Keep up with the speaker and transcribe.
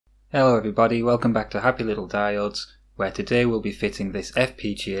Hello everybody, welcome back to Happy Little Diodes, where today we'll be fitting this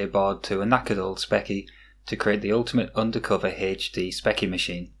FPGA board to a knackered old speccy to create the ultimate undercover HD speccy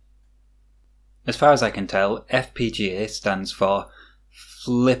machine. As far as I can tell, FPGA stands for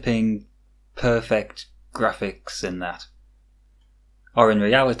Flipping Perfect Graphics and that. Or in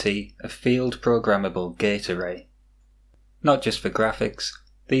reality, a field programmable gate array. Not just for graphics,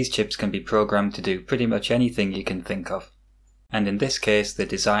 these chips can be programmed to do pretty much anything you can think of. And in this case, the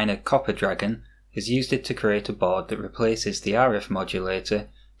designer Copper Dragon has used it to create a board that replaces the RF modulator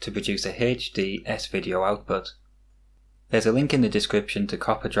to produce a HD S-Video output. There's a link in the description to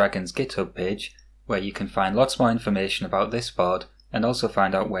Copper Dragon's GitHub page where you can find lots more information about this board and also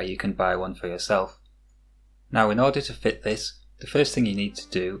find out where you can buy one for yourself. Now, in order to fit this, the first thing you need to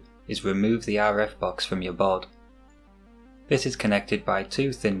do is remove the RF box from your board. This is connected by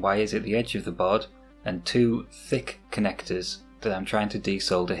two thin wires at the edge of the board and two thick connectors that I'm trying to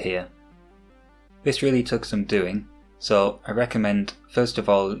desolder here. This really took some doing, so I recommend first of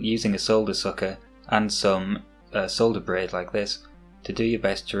all using a solder sucker and some solder braid like this to do your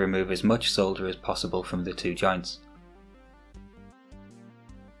best to remove as much solder as possible from the two joints.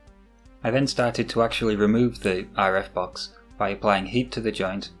 I then started to actually remove the RF box by applying heat to the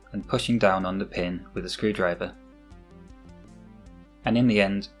joint and pushing down on the pin with a screwdriver. And in the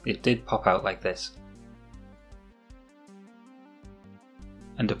end, it did pop out like this.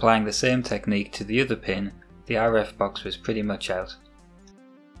 And applying the same technique to the other pin, the RF box was pretty much out.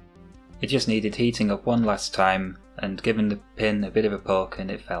 It just needed heating up one last time and giving the pin a bit of a poke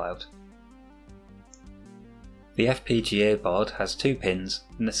and it fell out. The FPGA board has two pins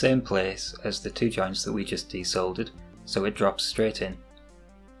in the same place as the two joints that we just desoldered, so it drops straight in.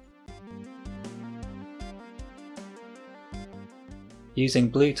 Using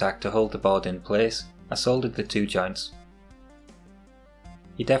blue tack to hold the board in place, I soldered the two joints.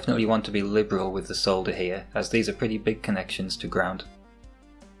 You definitely want to be liberal with the solder here, as these are pretty big connections to ground.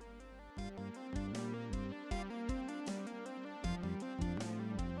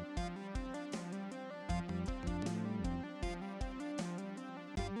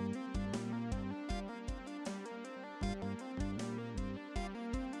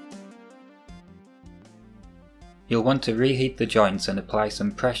 You'll want to reheat the joints and apply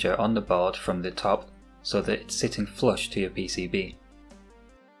some pressure on the board from the top so that it's sitting flush to your PCB.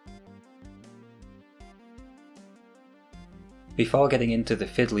 Before getting into the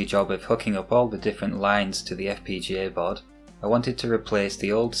fiddly job of hooking up all the different lines to the FPGA board, I wanted to replace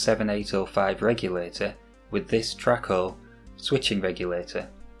the old 7805 regulator with this Traco switching regulator.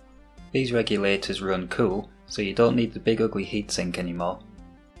 These regulators run cool, so you don't need the big ugly heatsink anymore.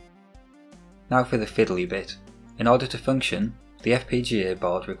 Now for the fiddly bit. In order to function, the FPGA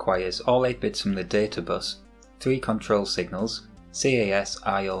board requires all 8 bits from the data bus, 3 control signals, CAS,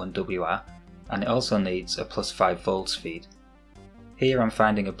 IO and WR, and it also needs a plus 5 volts feed. Here I'm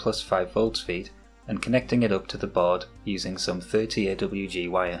finding a plus 5 volts feed and connecting it up to the board using some 30 AWG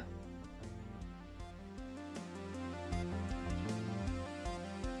wire.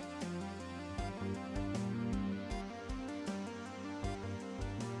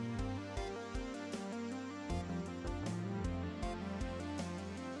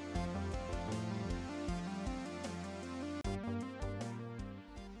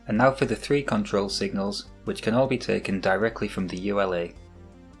 And now for the 3 control signals, which can all be taken directly from the ULA.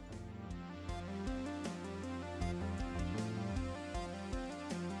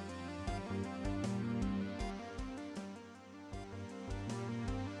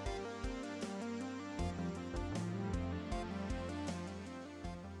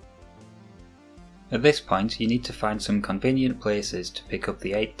 At this point, you need to find some convenient places to pick up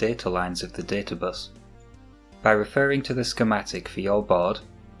the 8 data lines of the data bus. By referring to the schematic for your board,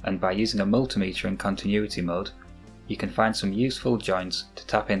 and by using a multimeter in continuity mode, you can find some useful joints to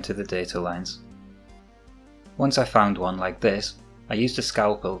tap into the data lines. Once I found one like this, I used a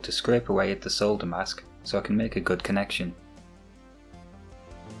scalpel to scrape away at the solder mask so I can make a good connection.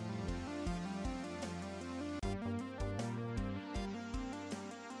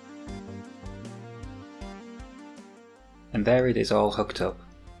 And there it is all hooked up.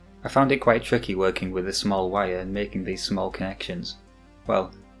 I found it quite tricky working with a small wire and making these small connections.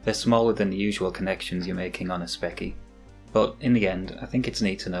 Well, they're smaller than the usual connections you're making on a speccy, but in the end I think it's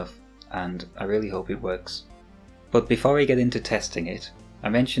neat enough and I really hope it works. But before I get into testing it, I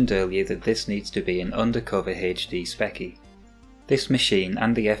mentioned earlier that this needs to be an undercover HD speccy. This machine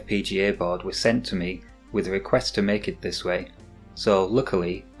and the FPGA board were sent to me with a request to make it this way, so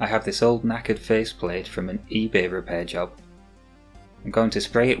luckily I have this old knackered faceplate from an eBay repair job. I'm going to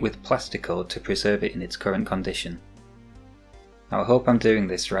spray it with Plasticoat to preserve it in its current condition. Now I hope I'm doing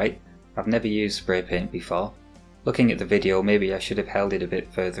this right. I've never used spray paint before. Looking at the video, maybe I should have held it a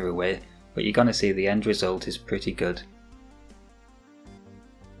bit further away, but you're gonna see the end result is pretty good.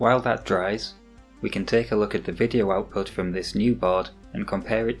 While that dries, we can take a look at the video output from this new board and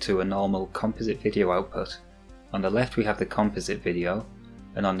compare it to a normal composite video output. On the left we have the composite video,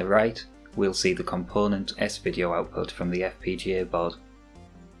 and on the right we'll see the component S-Video output from the FPGA board.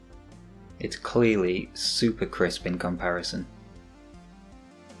 It's clearly super crisp in comparison.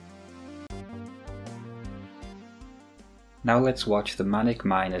 Now let's watch the Manic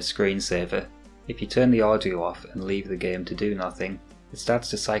Miner screensaver. If you turn the audio off and leave the game to do nothing, it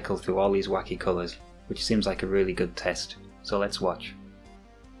starts to cycle through all these wacky colours, which seems like a really good test. So let's watch.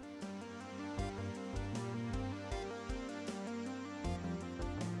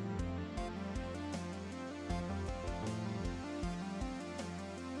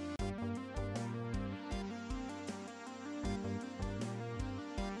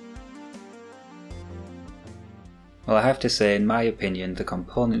 Well, I have to say, in my opinion, the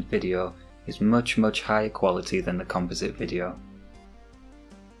component video is much higher quality than the composite video.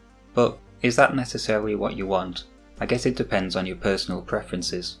 But is that necessarily what you want? I guess it depends on your personal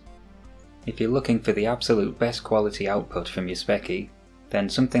preferences. If you're looking for the absolute best quality output from your speccy, then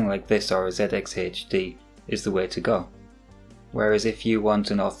something like this or a ZX HD is the way to go. Whereas if you want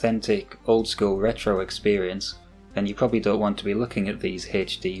an authentic, old school retro experience, then you probably don't want to be looking at these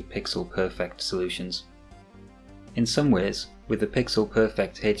HD pixel perfect solutions. In some ways, with the pixel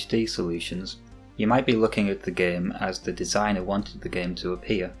perfect HD solutions, you might be looking at the game as the designer wanted the game to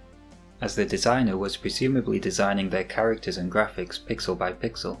appear, as the designer was presumably designing their characters and graphics pixel by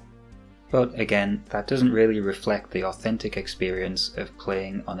pixel. But again, that doesn't really reflect the authentic experience of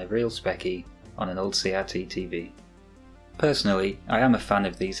playing on a real speccy on an old CRT TV. Personally, I am a fan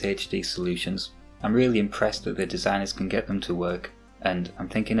of these HD solutions. I'm really impressed that the designers can get them to work, and I'm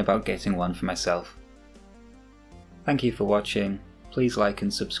thinking about getting one for myself. Thank you for watching, please like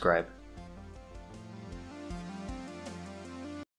and subscribe.